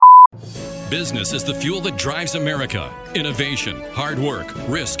Business is the fuel that drives America. Innovation, hard work,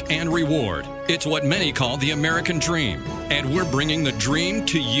 risk, and reward. It's what many call the American dream. And we're bringing the dream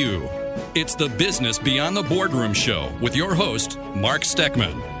to you. It's the Business Beyond the Boardroom Show with your host, Mark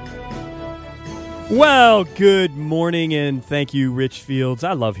Steckman. Well, good morning, and thank you, Rich Fields.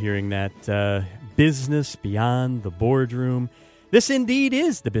 I love hearing that. Business Beyond the Boardroom. This indeed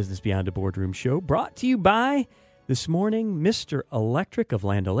is the Business Beyond the Boardroom Show, brought to you by, this morning, Mr. Electric of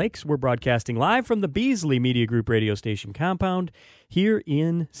Land O'Lakes. We're broadcasting live from the Beasley Media Group radio station compound here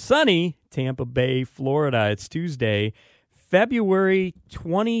in sunny Tampa Bay, Florida. It's Tuesday, February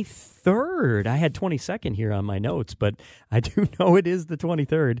 23rd. I had 22nd here on my notes, but I do know it is the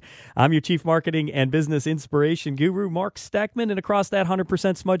 23rd. I'm your Chief Marketing and Business Inspiration Guru, Mark Steckman, and across that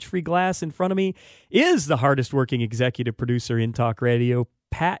 100% smudge-free glass in front of me is the hardest-working executive producer in talk radio,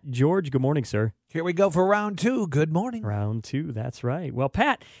 Pat George. Good morning, sir. Here we go for round two. Good morning. Round two, that's right. Well,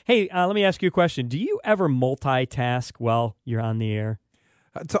 Pat, hey, let me ask you a question. Do you ever multitask while you're on the air?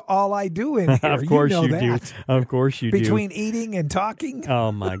 That's all I do in here. Of course you do. Of course you do. Between eating and talking?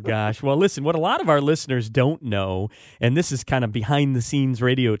 Oh, my gosh. Well, listen, what a lot of our listeners don't know, and this is kind of behind-the-scenes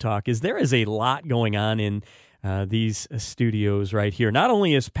radio talk, is there is a lot going on in these studios right here. Not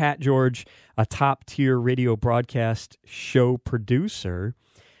only is Pat George a top-tier radio broadcast show producer,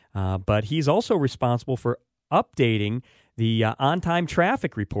 but he's also responsible for updating the on-time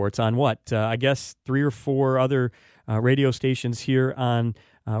traffic reports on I guess 3 or 4 other radio stations here on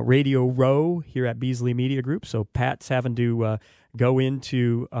Radio Row here at Beasley Media Group. So Pat's having to go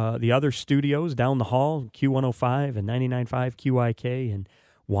into the other studios down the hall, Q105 and 99.5 QIK and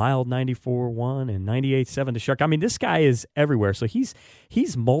Wild 94.1 and 98.7 to Shark. I mean, this guy is everywhere. So he's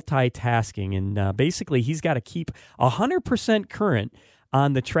multitasking, and basically he's got to keep 100% current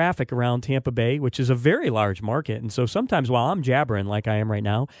on the traffic around Tampa Bay, which is a very large market. And so sometimes while I'm jabbering like I am right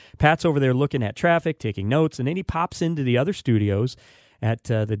now, Pat's over there looking at traffic, taking notes, and then he pops into the other studios at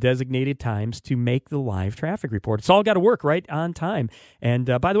the designated times to make the live traffic report. It's all got to work right on time.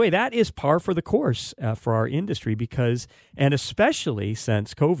 And by the way, that is par for the course for our industry because, and especially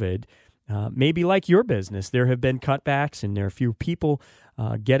since COVID, maybe like your business, there have been cutbacks and there are few people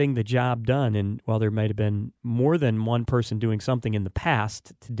getting the job done. And while there might have been more than one person doing something in the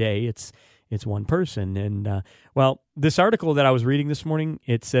past, today it's one person. And well, this article that I was reading this morning,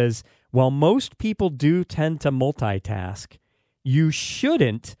 it says, while most people do tend to multitask, you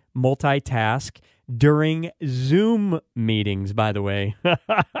shouldn't multitask during Zoom meetings, by the way.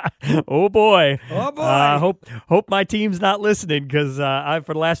 Oh, boy. Oh, boy. Hope my team's not listening because I,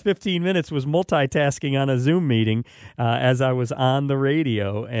 for the last 15 minutes, was multitasking on a Zoom meeting as I was on the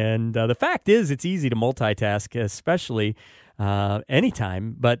radio. And the fact is, it's easy to multitask, especially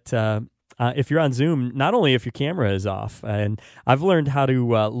anytime. But if you're on Zoom, not only if your camera is off, and I've learned how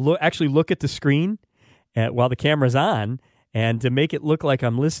to actually look at the screen while the camera's on, and to make it look like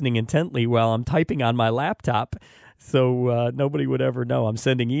I'm listening intently while I'm typing on my laptop so nobody would ever know I'm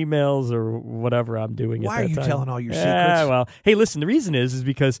sending emails or whatever I'm doing Why at that time. Why are you telling all your secrets? Well, hey, listen, the reason is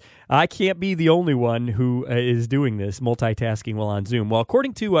because I can't be the only one who is doing this, multitasking while on Zoom. Well,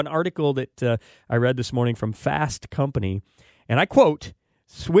 according to an article that I read this morning from Fast Company, and I quote,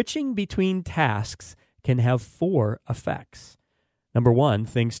 switching between tasks can have 4 effects. Number 1,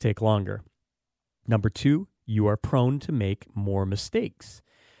 things take longer. Number 2, you are prone to make more mistakes.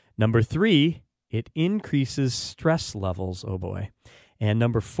 Number 3, it increases stress levels. Oh, boy. And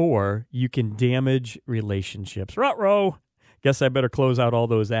number 4, you can damage relationships. Ruh-roh. Guess I better close out all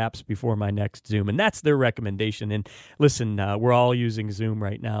those apps before my next Zoom. And that's their recommendation. And listen, we're all using Zoom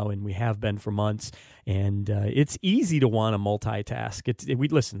right now, and we have been for months. And it's easy to want to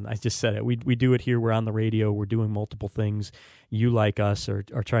multitask. Listen, I just said it. We do it here. We're on the radio. We're doing multiple things. You, like us, are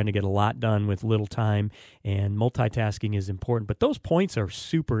trying to get a lot done with little time. And multitasking is important. But those points are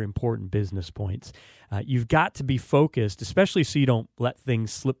super important business points. You've got to be focused, especially so you don't let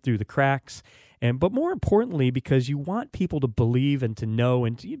things slip through the cracks. But more importantly, because you want people to believe and to know,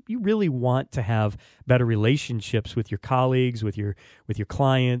 and you really want to have better relationships with your colleagues, with your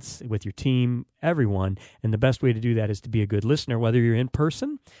clients, with your team, everyone. And the best way to do that is to be a good listener, whether you're in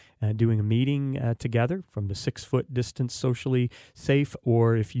person, doing a meeting together from the 6-foot distance, socially safe,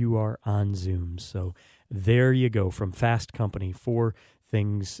 or if you are on Zoom. So there you go, from Fast Company, 4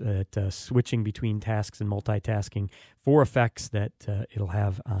 things that switching between tasks and multitasking, 4 effects that it'll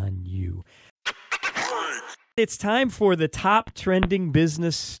have on you. It's time for the top trending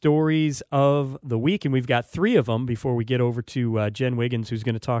business stories of the week, and we've got 3 of them before we get over to Jen Wiggins, who's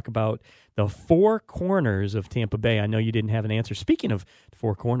going to talk about the 4 corners of Tampa Bay. I know you didn't have an answer. Speaking of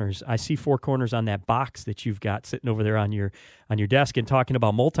 4 corners, I see 4 corners on that box that you've got sitting over there on your desk, and talking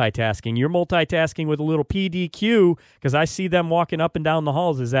about multitasking. You're multitasking with a little PDQ because I see them walking up and down the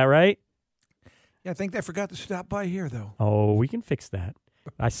halls. Is that right? Yeah, I think they forgot to stop by here, though. Oh, we can fix that.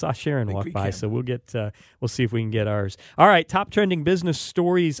 I saw Sharon walk by, so we'll see if we can get ours. All right, top trending business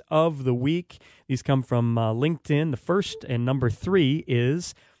stories of the week. These come from LinkedIn. The first and number 3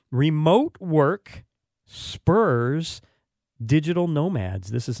 is remote work spurs digital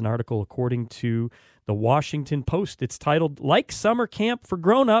nomads. This is an article according to the Washington Post. It's titled, "Like Summer Camp for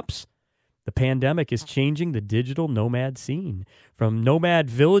Grown-Ups, the pandemic is changing the digital nomad scene. From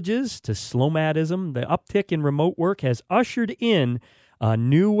nomad villages to slowmadism, the uptick in remote work has ushered in a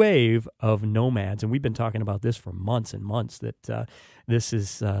new wave of nomads." And we've been talking about this for months and months, that this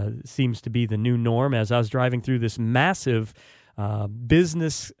is seems to be the new norm. As I was driving through this massive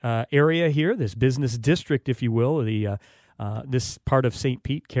business area here, this business district, if you will, this part of St.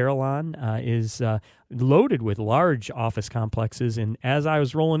 Pete, Carillon, is loaded with large office complexes. And as I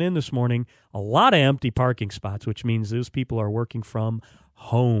was rolling in this morning, a lot of empty parking spots, which means those people are working from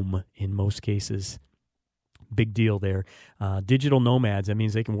home in most cases. Big deal there. Digital nomads, that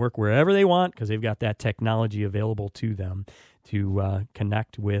means they can work wherever they want because they've got that technology available to them to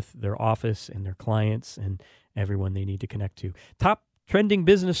connect with their office and their clients and everyone they need to connect to. Top trending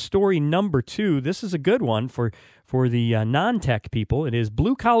business story number 2. This is a good one for the non-tech people. It is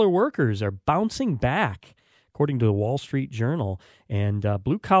blue-collar workers are bouncing back, according to the Wall Street Journal. And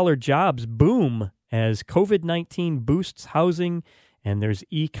blue-collar jobs boom as COVID-19 boosts housing and there's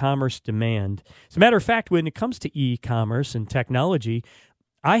e-commerce demand. As a matter of fact, when it comes to e-commerce and technology,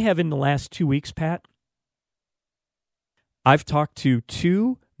 I have in the last 2 weeks, Pat, I've talked to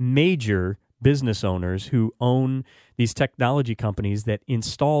 2 major business owners who own these technology companies that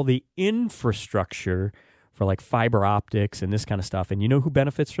install the infrastructure for like fiber optics and this kind of stuff. And you know who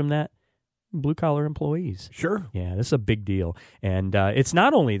benefits from that? Blue-collar employees. Sure. Yeah, this is a big deal. And it's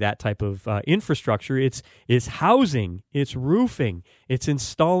not only that type of infrastructure, it's housing, it's roofing, it's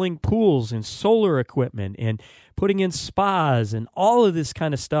installing pools and solar equipment and putting in spas and all of this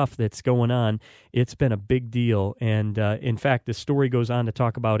kind of stuff that's going on. It's been a big deal. And in fact, the story goes on to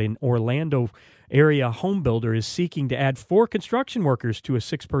talk about an Orlando area home builder is seeking to add 4 construction workers to a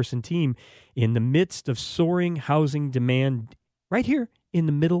 6-person team in the midst of soaring housing demand right here in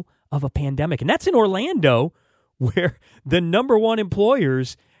the middle of a pandemic. And that's in Orlando, where the number 1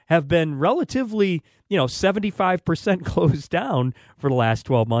 employers have been relatively, 75% closed down for the last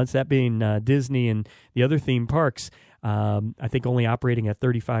 12 months, that being Disney and the other theme parks. I think only operating at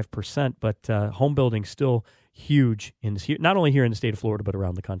 35%, but home building still huge, not only here in the state of Florida, but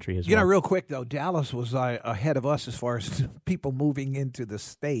around the country as well. Real quick, though, Dallas was ahead of us as far as people moving into the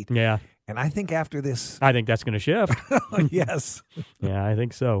state. Yeah. And I think after this... I think that's going to shift. Yes. Yeah, I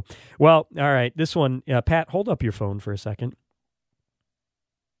think so. Well, all right. This one, Pat, hold up your phone for a second.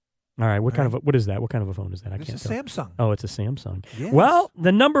 All right. What is that? What kind of a phone is that? It's a Samsung. Oh, it's a Samsung. Yes. Well,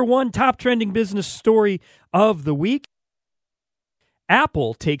 the number 1 top trending business story of the week.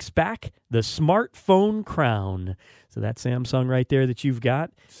 Apple takes back the smartphone crown. So that Samsung right there that you've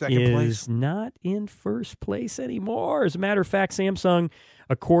got is not in first place anymore. As a matter of fact, Samsung,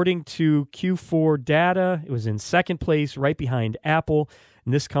 according to Q4 data, it was in second place right behind Apple.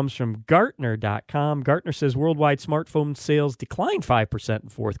 And this comes from Gartner.com. Gartner says worldwide smartphone sales declined 5% in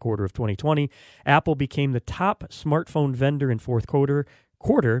fourth quarter of 2020. Apple became the top smartphone vendor in fourth quarter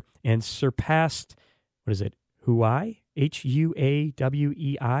and surpassed, Huawei?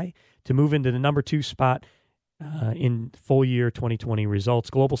 Huawei, to move into the number 2 spot in full year 2020 results.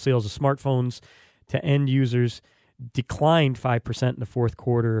 Global sales of smartphones to end users declined 5% in the fourth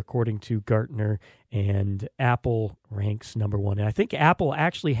quarter, according to Gartner, and Apple ranks number 1. And I think Apple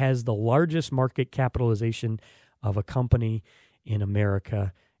actually has the largest market capitalization of a company in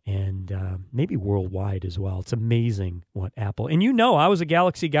America and maybe worldwide as well. It's amazing what Apple... And I was a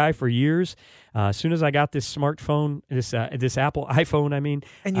Galaxy guy for years. As soon as I got this smartphone, this Apple iPhone,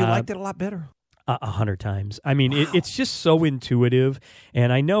 And you liked it a lot better. 100 times. Wow. It's just so intuitive.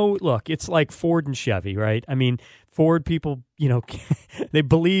 And I know, look, it's like Ford and Chevy, right? Ford people, they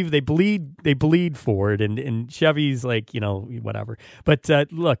bleed Ford, and Chevy's like, whatever. But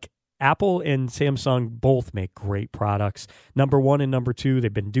look, Apple and Samsung both make great products. Number 1 and number 2,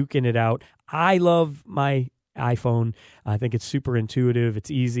 they've been duking it out. I love my iPhone. I think it's super intuitive. It's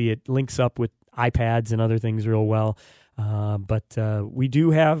easy. It links up with iPads and other things real well. But we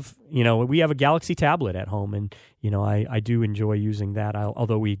do have, we have a Galaxy tablet at home, and, I do enjoy using that,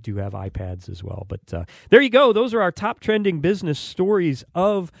 although we do have iPads as well. But there you go. Those are our top trending business stories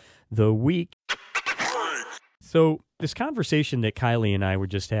of the week. So this conversation that Kylie and I were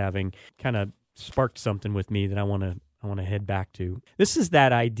just having kind of sparked something with me that I want to head back to. This is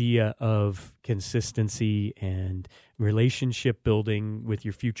that idea of consistency and relationship building with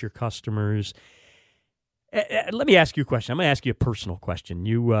your future customers. Let me ask you a question. I'm going to ask you a personal question.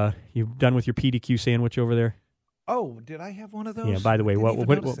 You done with your PDQ sandwich over there? Oh, did I have one of those? Yeah. By the way,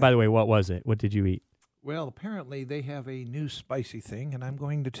 what was it? What did you eat? Well, apparently they have a new spicy thing, and I'm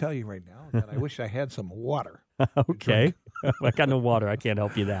going to tell you right now that I wish I had some water. Okay. I got no water. I can't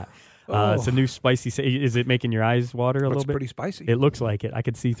help you that. It's a new spicy. Is it making your eyes water a little bit? It's pretty spicy. It looks like it. I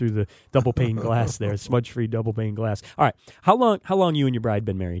could see through the double pane glass there. Smudge-free double pane glass. All right. How long you and your bride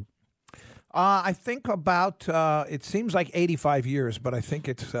been married? I think about, it seems like 85 years, but I think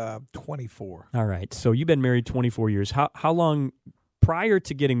it's 24. All right. So you've been married 24 years. How long, prior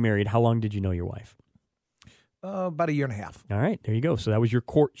to getting married, how long did you know your wife? About a year and a half. All right. There you go. So that was your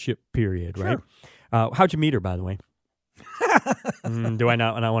courtship period, right? Sure. How'd you meet her, by the way? Do I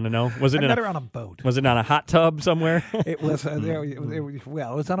not want to know? I met her on a boat. Was it on a hot tub somewhere? It was, it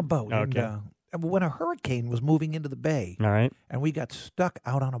was on a boat. Okay. And, when a hurricane was moving into the bay. All right. And we got stuck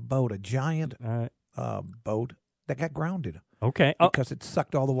out on a boat, a giant boat that got grounded. Okay. Because it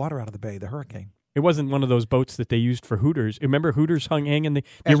sucked all the water out of the bay, the hurricane. It wasn't one of those boats that they used for Hooters. Remember Hooters hanging the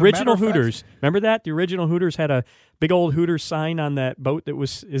original Hooters. Remember that? The original Hooters had a big old Hooters sign on that boat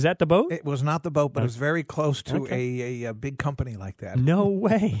is that the boat? It was not the boat, but it was very close to a big company like that. No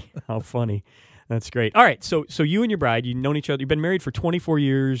way. How funny. That's great. All right, so you and your bride, you've known each other. You've been married for 24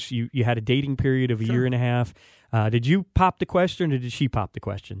 years. You had a dating period of a year and a half. Did you pop the question or did she pop the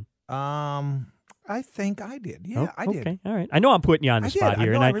question? I think I did. Yeah, I did. Okay, all right. I know I'm putting you on the spot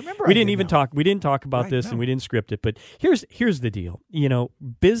here, I remember we didn't talk about this, and we didn't script it. But here's the deal.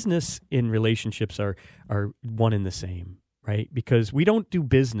 Business and relationships are one and the same, right? Because we don't do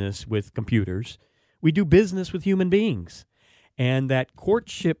business with computers. We do business with human beings. And that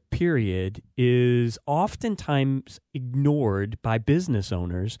courtship period is oftentimes ignored by business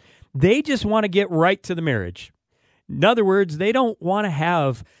owners. They just want to get right to the marriage. In other words, they don't want to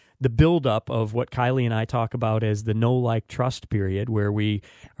have the buildup of what Kylie and I talk about as the know, like, trust period, where we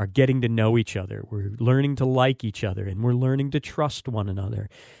are getting to know each other. We're learning to like each other, and we're learning to trust one another.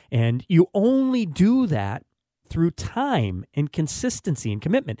 And you only do that through time and consistency and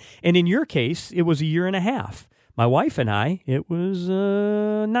commitment. And in your case, it was a year and a half. My wife and I, it was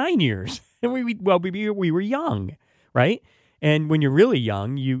 9 years. And we were young, right? And when you're really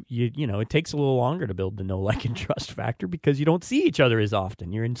young, you it takes a little longer to build the know, like, and trust factor because you don't see each other as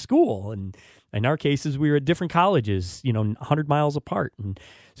often. You're in school, and in our cases, we were at different colleges, 100 miles apart. And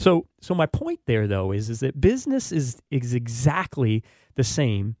so my point there, though, is that business is exactly the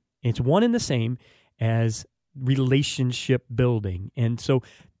same. It's one and the same as relationship building. And so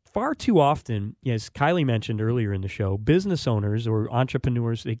far too often, as Kylie mentioned earlier in the show, business owners or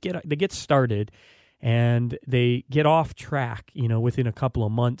entrepreneurs, they get started and they get off track, within a couple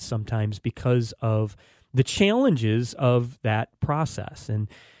of months sometimes because of the challenges of that process. And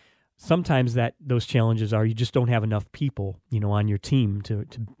sometimes those challenges are you just don't have enough people, on your team to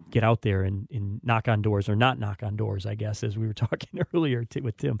get out there and knock on doors, or not knock on doors, I guess, as we were talking earlier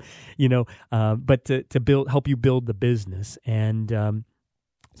with Tim, but to help you build the business. And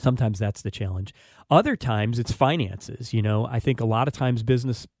sometimes that's the challenge. Other times it's finances. I think a lot of times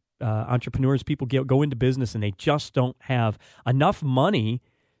business entrepreneurs, people go into business and they just don't have enough money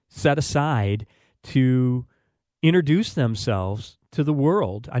set aside to introduce themselves to the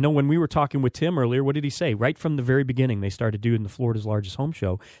world. I know when we were talking with Tim earlier, what did he say? Right from the very beginning, they started doing the Florida's largest home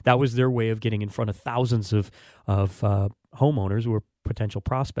show. That was their way of getting in front of thousands of homeowners who were potential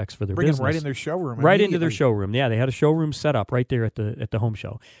prospects for their business. Bring them right in their showroom. Right into their showroom. Yeah, they had a showroom set up right there at the home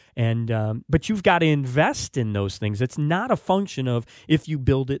show. And but you've got to invest in those things. It's not a function of if you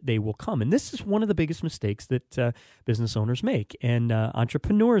build it, they will come. And this is one of the biggest mistakes that business owners make and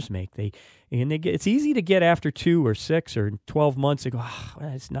entrepreneurs make. It's easy to get after 2 or 6 or 12 months and go,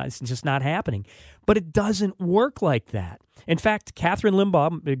 it's just not happening. But it doesn't work like that. In fact, Catherine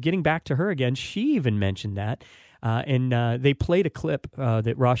Limbaugh, getting back to her again, she even mentioned that. And they played a clip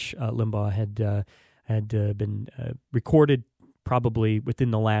that Rush Limbaugh had been recorded probably within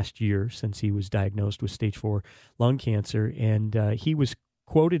the last year since he was diagnosed with stage 4 lung cancer. And he was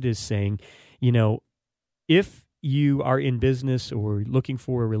quoted as saying, if you are in business or looking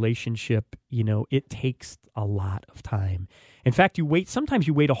for a relationship, it takes a lot of time. In fact, sometimes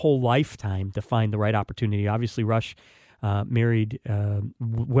you wait a whole lifetime to find the right opportunity. Obviously, Rush married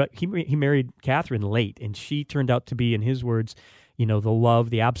he married Catherine late, and she turned out to be, in his words,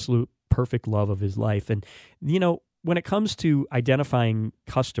 the absolute perfect love of his life. And when it comes to identifying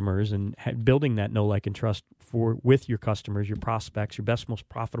customers and building that know, like, and trust with your customers, your prospects, your best, most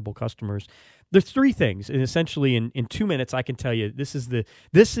profitable customers, there's three things. And essentially, in 2 minutes, I can tell you this is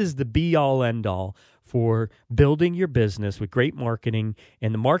the be all end all for building your business with great marketing.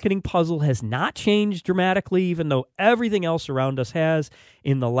 And the marketing puzzle has not changed dramatically, even though everything else around us has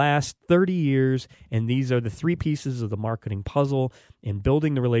in the last 30 years. And these are the three pieces of the marketing puzzle in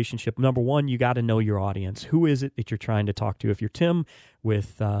building the relationship. Number one, you got to know your audience. Who is it that you're trying to talk to? If you're Tim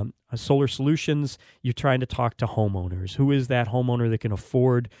with Solar Solutions, you're trying to talk to homeowners. Who is that homeowner that can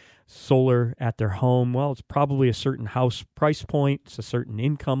afford solar at their home? Well, it's probably a certain house price point, it's a certain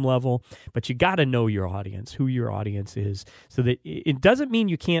income level, but you got to know your audience, who your audience is, so that it doesn't mean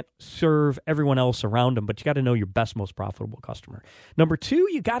you can't serve everyone else around them, but you got to know your best, most profitable customer. Number two,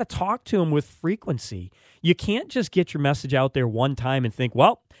 you got to talk to them with frequency. You can't just get your message out there one time and think,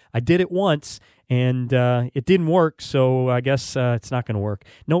 well, I did it once and it didn't work, so I guess it's not going to work.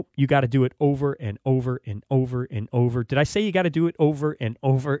 Nope, you got to do it over and over and over and over. Did I say you got to do it over and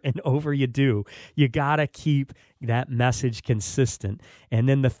over and over? You do. You got to keep that message consistent. And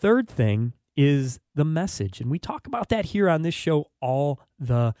then the third thing is the message. And we talk about that here on this show all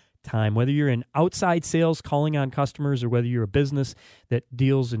the time. Whether you're in outside sales calling on customers or whether you're a business that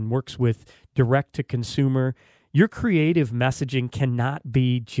deals and works with direct to consumer, your creative messaging cannot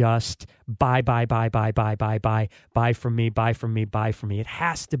be just buy from me. It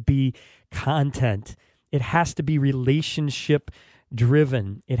has to be content. It has to be relationship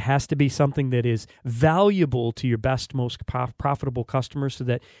driven. It has to be something that is valuable to your best, most profitable customers so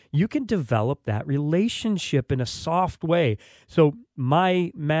that you can develop that relationship in a soft way. So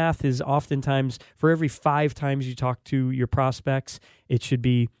my math is oftentimes for every 5 times you talk to your prospects, it should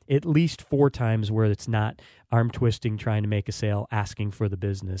be at least 4 times where it's not arm twisting, trying to make a sale, asking for the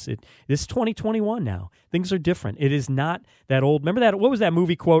business. This is 2021 now. Things are different. It is not that old. Remember that? What was that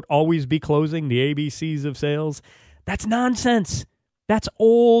movie quote? Always be closing, the ABCs of sales. That's nonsense. That's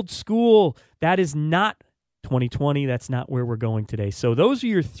old school. That is not 2020. That's not where we're going today. So those are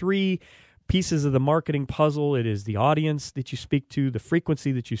your 3 pieces of the marketing puzzle. It is the audience that you speak to, the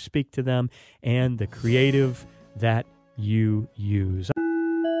frequency that you speak to them, and the creative that you use.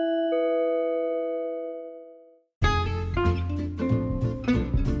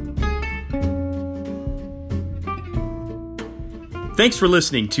 Thanks for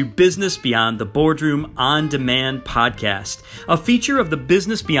listening to Business Beyond the Boardroom On Demand podcast, a feature of the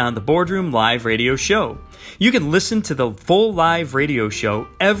Business Beyond the Boardroom live radio show. You can listen to the full live radio show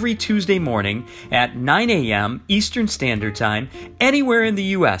every Tuesday morning at 9 a.m. Eastern Standard Time anywhere in the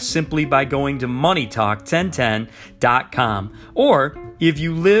U.S. simply by going to moneytalk1010.com. Or if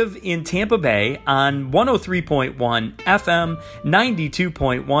you live in Tampa Bay on 103.1 FM,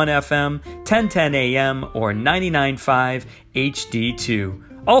 92.1 FM, 1010 AM, or 99.5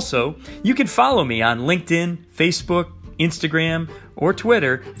 HD2. Also, you can follow me on LinkedIn, Facebook, Instagram, or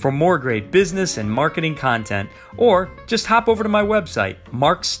Twitter for more great business and marketing content, or just hop over to my website,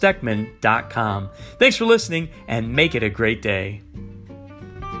 marksteckman.com. Thanks for listening, and make it a great day.